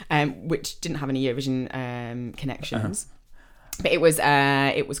 which didn't have any Eurovision connections. But it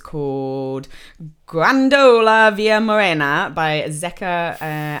was called Grandola Via Morena by Zeca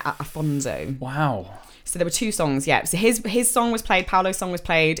Afonso. Wow. So there were two songs, yeah. So his song was played, Paulo's song was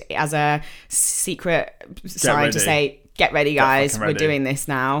played as a secret sign to say, get ready, guys, we're doing this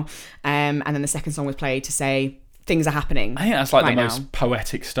now. And then the second song was played to say, things are happening. I think that's like the most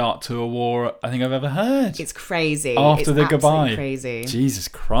poetic start to a war I think I've ever heard. It's crazy. After the goodbye. Crazy. Jesus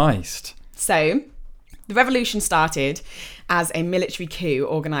Christ. So the revolution started as a military coup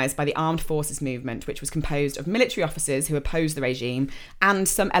organised by the Armed Forces Movement, which was composed of military officers who opposed the regime and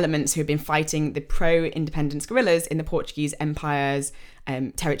some elements who had been fighting the pro-independence guerrillas in the Portuguese Empire's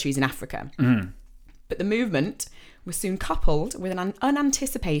territories in Africa. But the movement was soon coupled with an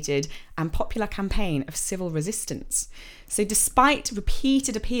unanticipated and popular campaign of civil resistance. So despite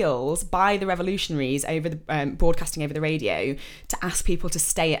repeated appeals by the revolutionaries over the broadcasting over the radio to ask people to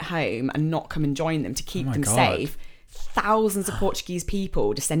stay at home and not come and join them to keep them safe, thousands of Portuguese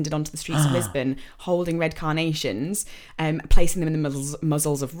people descended onto the streets of Lisbon holding red carnations, placing them in the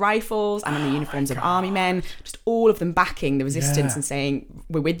muzzles of rifles and in the uniforms of army men, just all of them backing the resistance and saying,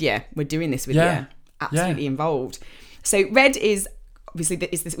 we're with you, we're doing this with you, absolutely involved. So red is obviously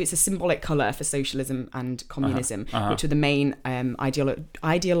it's a symbolic colour for socialism and communism, which are the main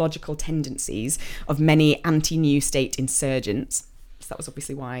ideological tendencies of many anti-new state insurgents. So that was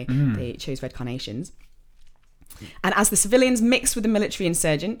obviously why they chose red carnations. And as the civilians mixed with the military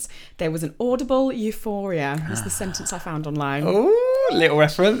insurgents, there was an audible euphoria. That's the sentence I found online. Oh, little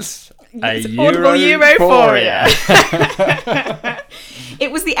reference. Audible euphoria.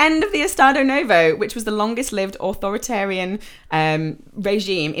 It was the end of the Estado Novo, which was the longest-lived authoritarian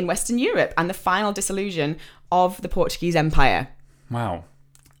regime in Western Europe and the final dissolution of the Portuguese Empire. Wow.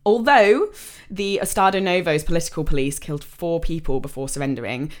 Although the Estado Novo's political police killed 4 people before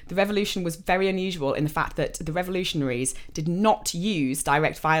surrendering, the revolution was very unusual in the fact that the revolutionaries did not use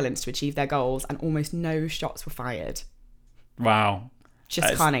direct violence to achieve their goals and almost no shots were fired. Wow.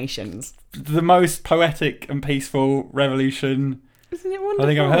 Just carnations. The most poetic and peaceful revolution. Isn't it wonderful? I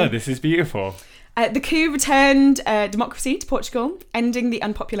think I've heard. This is beautiful. The coup returned democracy to Portugal, ending the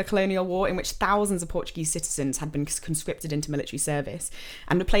unpopular colonial war in which thousands of Portuguese citizens had been conscripted into military service,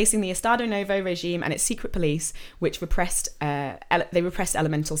 and replacing the Estado Novo regime and its secret police, which repressed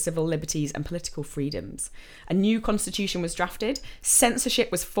elemental civil liberties and political freedoms. A new constitution was drafted,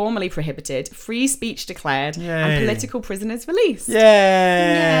 censorship was formally prohibited, free speech declared, and political prisoners released.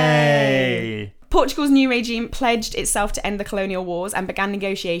 Yay! Portugal's new regime pledged itself to end the colonial wars and began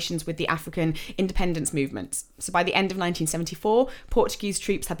negotiations with the African independence movements. So by the end of 1974, Portuguese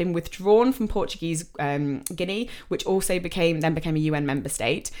troops had been withdrawn from Portuguese Guinea, which also became a UN member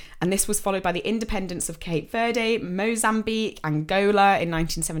state. And this was followed by the independence of Cape Verde, Mozambique, Angola in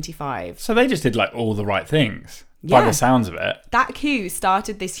 1975. So they just did like all the right things by the sounds of it. That coup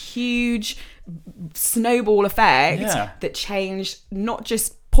started this huge snowball effect that changed not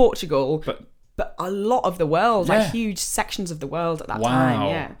just Portugal, but a lot of the world, like huge sections of the world at that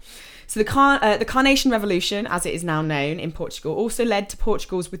time. So the Carnation Revolution, as it is now known in Portugal, also led to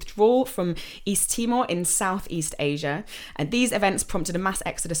Portugal's withdrawal from East Timor in Southeast Asia. And these events prompted a mass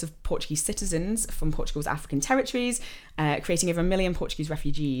exodus of Portuguese citizens from Portugal's African territories, creating over 1 million Portuguese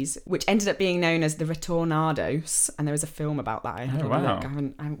refugees, which ended up being known as the Retornados. And there is a film about that. I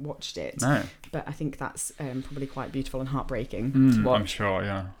haven't watched it. No. But I think that's probably quite beautiful and heartbreaking to watch. I'm sure,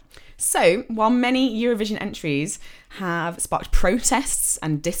 yeah. So, while many Eurovision entries have sparked protests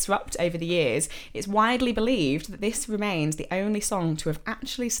and disrupt over the years, it's widely believed that this remains the only song to have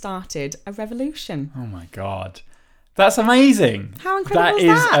actually started a revolution. Oh my God. That's amazing. How incredible is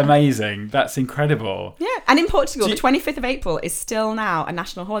that? that? Is amazing. That's incredible. Yeah, and in Portugal, the 25th of April is still now a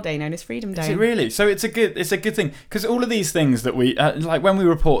national holiday known as Freedom Day. Is it really? So it's a good thing, because all of these things that we like when we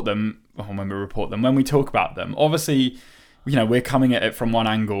talk about them, obviously, you know, we're coming at it from one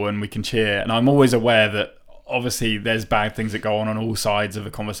angle and we can cheer, and I'm always aware that obviously there's bad things that go on all sides of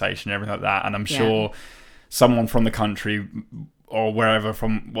the conversation and everything like that, and I'm sure someone from the country or wherever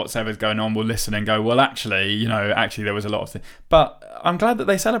from whatever's going on will listen and go, well, actually there was a lot of things. But I'm glad that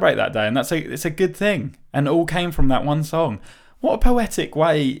they celebrate that day, and it's a good thing, and it all came from that one song. What a poetic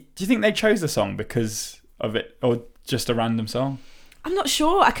way. Do you think they chose the song because of it, or just a random song? I'm not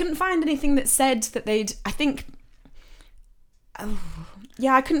sure. I couldn't find anything that said that I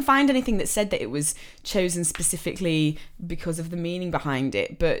couldn't find anything that said that it was chosen specifically because of the meaning behind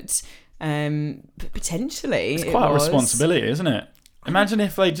it, but potentially it's quite a responsibility, isn't it? Imagine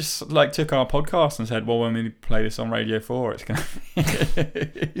if they just like took our podcast and said, well, when we play this on Radio 4, it's going to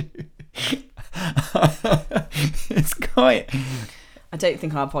it's quite... I don't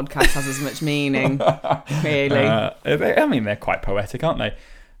think our podcast has as much meaning, really. I mean, they're quite poetic, aren't they?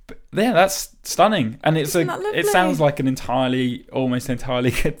 But yeah, that's stunning, and it sounds like an almost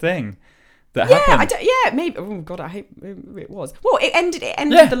entirely good thing that happened. Maybe. Oh God, I hope it was. Well, it ended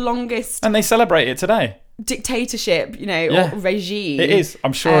the longest, and they celebrate it today. Dictatorship, or regime. It is.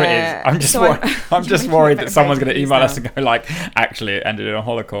 I'm sure it is. I'm just worried that someone's going to email us and go like, actually, it ended in a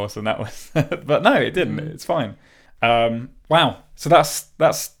Holocaust, and that was. But no, it didn't. It's fine. Wow. So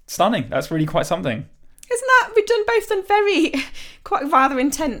that's stunning. That's really quite something. Isn't that we've done very quite rather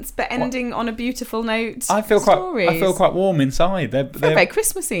intense, but ending on a beautiful note? I feel quite warm inside. They're very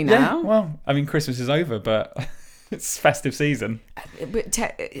Christmassy now. Yeah, well, I mean, Christmas is over, but it's festive season.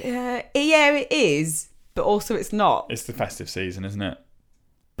 It is, but also it's not. It's the festive season, isn't it?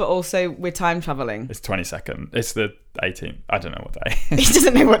 But also we're time travelling. It's 22nd. It's the 18th. I don't know what day. He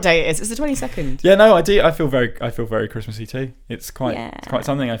doesn't know what day it is. It's the 22nd. Yeah, no, I do. I feel very Christmassy too. It's quite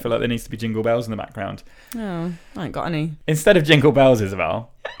something. I feel like there needs to be jingle bells in the background. Oh, I ain't got any. Instead of jingle bells,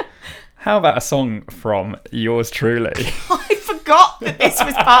 Isabel, how about a song from yours truly? I forgot that this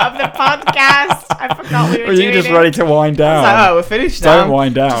was part of the podcast. I forgot we were doing it. Were you just ready to wind down? I was like, we're finished now. Don't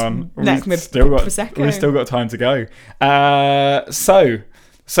wind down. We've still got time to go.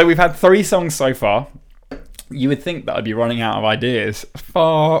 So we've had 3 songs so far. You would think that I'd be running out of ideas.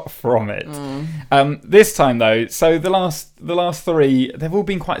 Far from it. This time though, so the last 3, they've all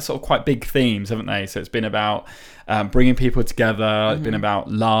been quite big themes, haven't they? So it's been about bringing people together. It's been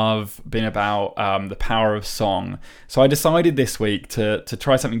about love. Been about the power of song. So I decided this week to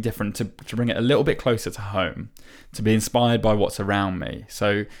try something different, to bring it a little bit closer to home, to be inspired by what's around me.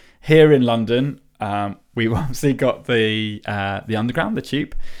 So here in London, we've obviously got the Underground, the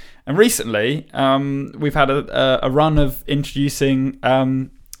Tube. And recently, we've had a run of introducing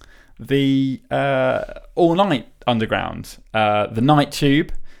the all-night Underground, the Night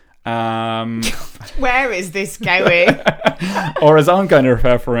Tube. Where is this going? Or as I'm going to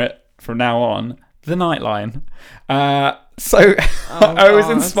refer for it from now on, the Nightline. I was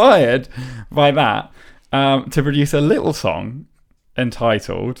inspired by that to produce a little song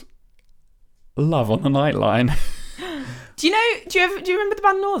entitled "Love on the Nightline." Do you remember the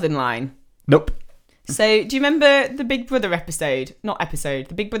band Northern Line? Nope. So, do you remember the Big Brother the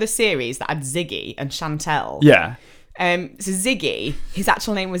Big Brother series that had Ziggy and Chantel? Yeah. So Ziggy, his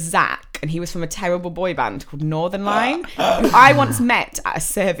actual name was Zach, and he was from a terrible boy band called Northern Line, who I once met at a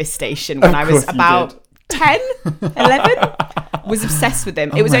service station when I was about 10, 11. Was obsessed with them.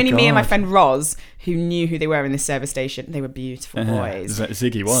 It was only me and my friend Roz who knew who they were in this service station. They were beautiful boys.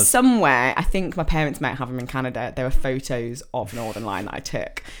 Ziggy was. Somewhere, I think my parents might have them in Canada, there were photos of Northern Line that I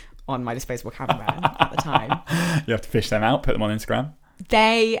took on my disposable camera at the time. You have to fish them out, put them on Instagram.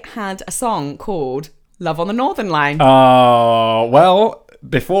 They had a song called Love on the Northern Line. Oh, well,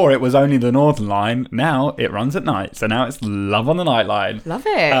 before it was only the Northern Line, now it runs at night. So now it's Love on the Nightline. Love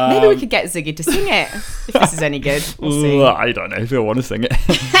it. Maybe we could get Ziggy to sing it, if this is any good. We'll see. I don't know if you'll want to sing it.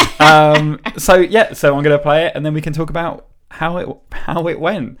 So I'm going to play it, and then we can talk about how it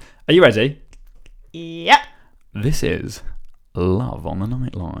went. Are you ready? Yep. This is Love on the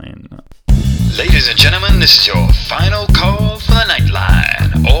Nightline. Ladies and gentlemen, this is your final call for the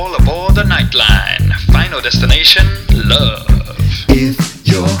Nightline. All aboard the Nightline. Final destination, love. If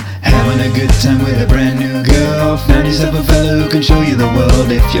you're having a good time with a brand new girl. Found yourself a fella who can show you the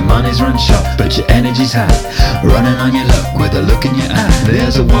world. If your money's run short, but your energy's high, running on your luck with a look in your eye.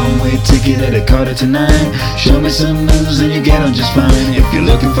 There's a one-way ticket at 8:45. Show me some moves and you get on just fine. If you're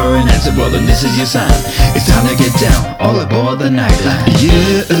looking for an answer, well then this is your sign. It's time to get down, all aboard the Nightline.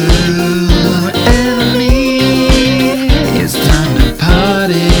 You and me, it's time to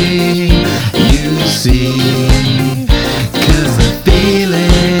party. You see, 'cause the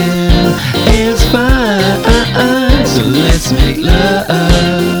feeling is fine. So let's make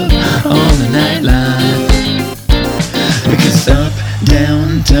love on the Nightline. Because up,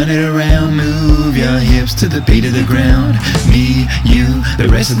 down, turn it around, move your hips to the beat of the ground. Me, you, the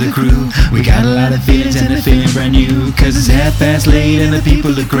rest of the crew, we got a lot of feelings and they're feeling brand new. 'Cause it's 8:30 and the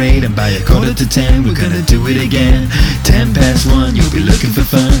people are great, and by 9:45 we're gonna do it again. 1:10, you'll be looking for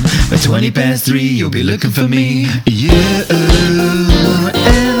fun. By 3:20, you'll be looking for me. You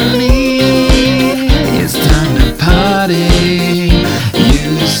and me, it's time to party.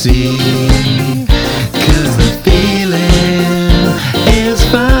 You see, 'cause the feeling is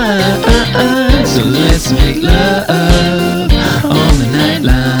fine. So let's make love on the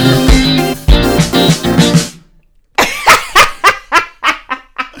Nightline.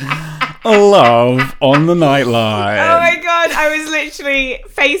 Love on the Nightline. Oh my god, I was literally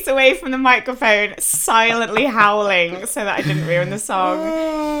face away from the microphone, silently howling so that I didn't ruin the song.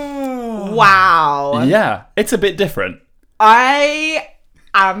 Wow. Yeah, it's a bit different. I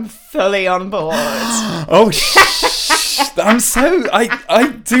am fully on board. Oh,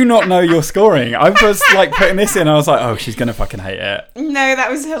 I do not know your scoring. I was like putting this in, I was like, oh, she's going to fucking hate it. No, that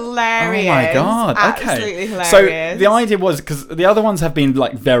was hilarious. Oh my god, okay. Absolutely hilarious. So the idea was, because the other ones have been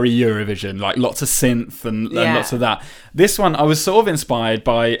like very Eurovision, like lots of synth and lots of that. This one, I was sort of inspired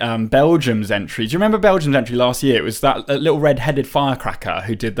by Belgium's entry. Do you remember Belgium's entry last year? It was that little red-headed firecracker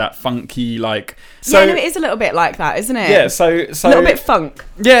who did that funky, like... So, yeah, no, it is a little bit like that, isn't it? Yeah, so a little bit funk.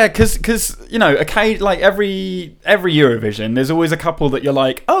 Yeah, because you know, like every Eurovision, there's always a couple that you're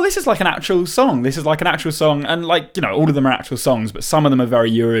like, oh, this is like an actual song. This is like an actual song, and like, you know, all of them are actual songs, but some of them are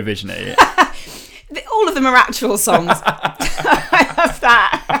very Eurovision-y. All of them are actual songs. I love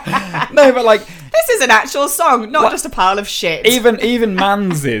that. No, but like, this is an actual song, not just a pile of shit. Even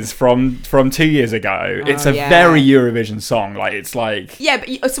Man's from 2 years ago, it's a very Eurovision song. Like, it's like... Yeah,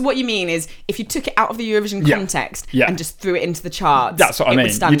 but so what you mean is, if you took it out of the Eurovision context and just threw it into the charts, that's what I mean.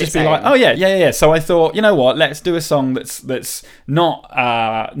 You'd just be like, oh yeah. So I thought, you know what? Let's do a song that's not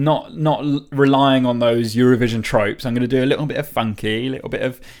relying on those Eurovision tropes. I'm going to do a little bit of funky, a little bit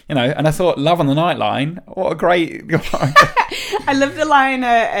of, you know. And I thought, Love on the Nightline. What a great... I love the line,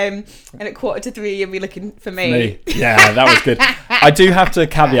 and at 2:45 you'll be looking for me. Yeah, that was good. I do have to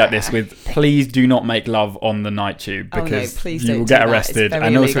caveat this with, please do not make love on the night tube, because you will get arrested,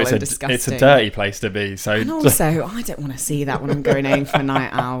 and also it's a dirty place to be. So, and also, I don't want to see that when I'm going home for a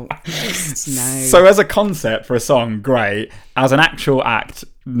night out. Just no. So as a concept for a song, great. As an actual act,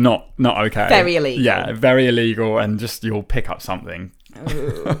 not okay. Very illegal. Yeah, very illegal, and just you'll pick up something.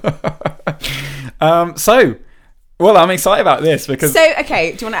 Well, I'm excited about this because... So,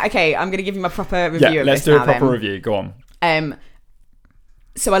 okay, do you want to... Okay, I'm going to give you my proper review of this. Yeah, let's do a proper review. Go on.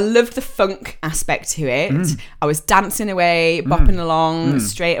 So I loved the funk aspect to it. I was dancing away, bopping along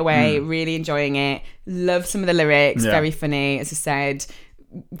straight away, really enjoying it. Loved some of the lyrics, very funny. As I said,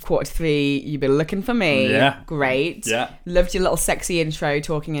 2:45, you've been looking for me. Yeah. Great. Yeah. Loved your little sexy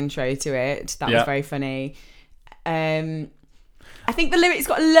talking intro to it. That was very funny. I think the lyrics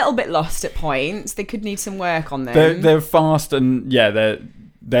got a little bit lost at points. They could need some work on them. They're fast and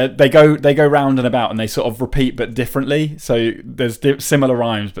they go round and about and they sort of repeat but differently. So there's similar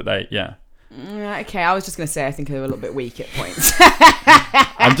rhymes, but Okay, I was just going to say I think they were a little bit weak at points.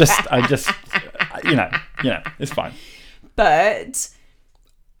 I'm just you know, it's fine. But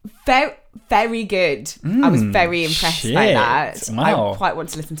very, very good. I was very impressed by that. Wow. I quite want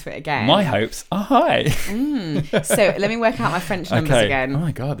to listen to it again. My hopes are high. So let me work out my French numbers again. Oh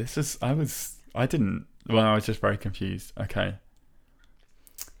my god, I was just very confused. Okay.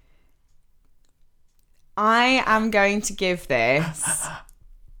 I am going to give this...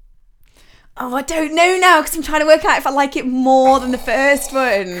 Oh, I don't know now because I'm trying to work out if I like it more than the first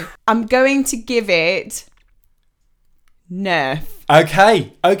one. I'm going to give it... Nerf.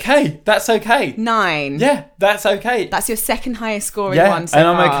 Okay, that's okay. 9. Yeah, that's okay. That's your second highest scoring one so and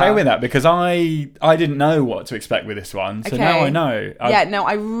far. I'm okay with that because I didn't know what to expect with this one, so now I know.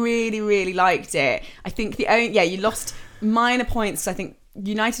 I really, really liked it. I think you lost minor points. I think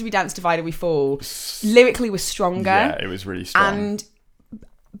United We Dance, Divided We Fall lyrically was stronger. Yeah, it was really strong. And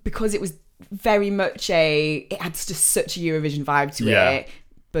because it was very much it had just such a Eurovision vibe to it.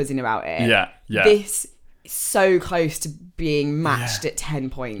 buzzing about it. Yeah. This is so close to being matched at 10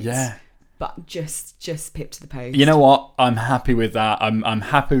 points. Yeah. But just pipped to the post. You know what? I'm happy with that. I'm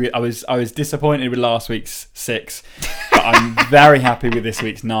happy with. I was disappointed with last week's 6, but I'm very happy with this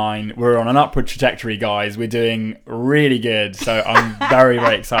week's 9. We're on an upward trajectory, guys. We're doing really good, so I'm very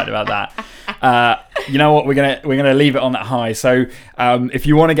excited about that. You know what? We're gonna leave it on that high. So if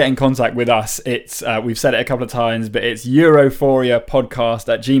you want to get in contact with us, it's we've said it a couple of times, but it's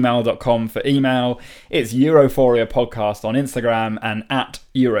europhoriapodcast@gmail.com for email. It's europhoriapodcast on Instagram and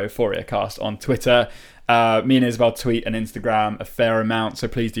 @europhoriacast on Twitter. Me and Isabel tweet and Instagram a fair amount, so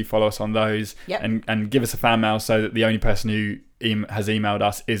please do follow us on those. Yep. And give us a fan mail so that the only person who has emailed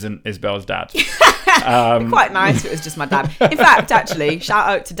us isn't Isabel's dad. Quite nice if it was just my dad. In fact, actually, shout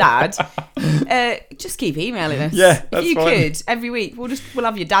out to Dad. Just keep emailing us. Yeah, if you fine. could every week, we'll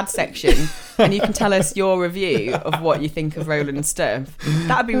have your dad section, and you can tell us your review of what you think of Roland's stuff.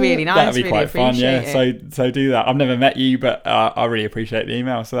 That'd be really nice. That'd be really quite fun. Yeah. it. So do that. I've never met you, but I really appreciate the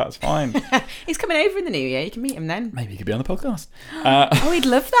email, so that's fine. He's coming over in the new year. You can meet him then. Maybe you could be on the podcast. Oh, he'd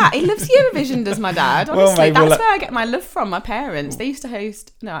love that. He loves Eurovision, does my dad. Well, Honestly, maybe that's where I get my love from. My parents. They used to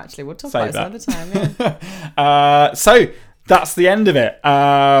host. No, actually, we'll talk about it another time. Yeah. So that's the end of it.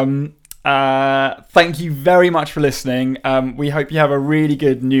 Thank you very much for listening. We hope you have a really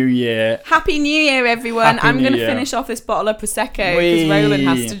good new year. Happy New Year, everyone. Happy I'm going New to Year. finish off this bottle of Prosecco because Roland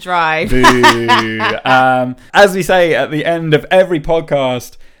has to drive. Boo. As we say at the end of every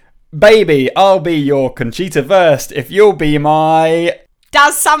podcast, baby, I'll be your Conchita Wurst if you'll be my...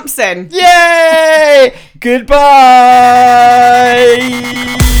 Daz Sampson. Yay! Goodbye!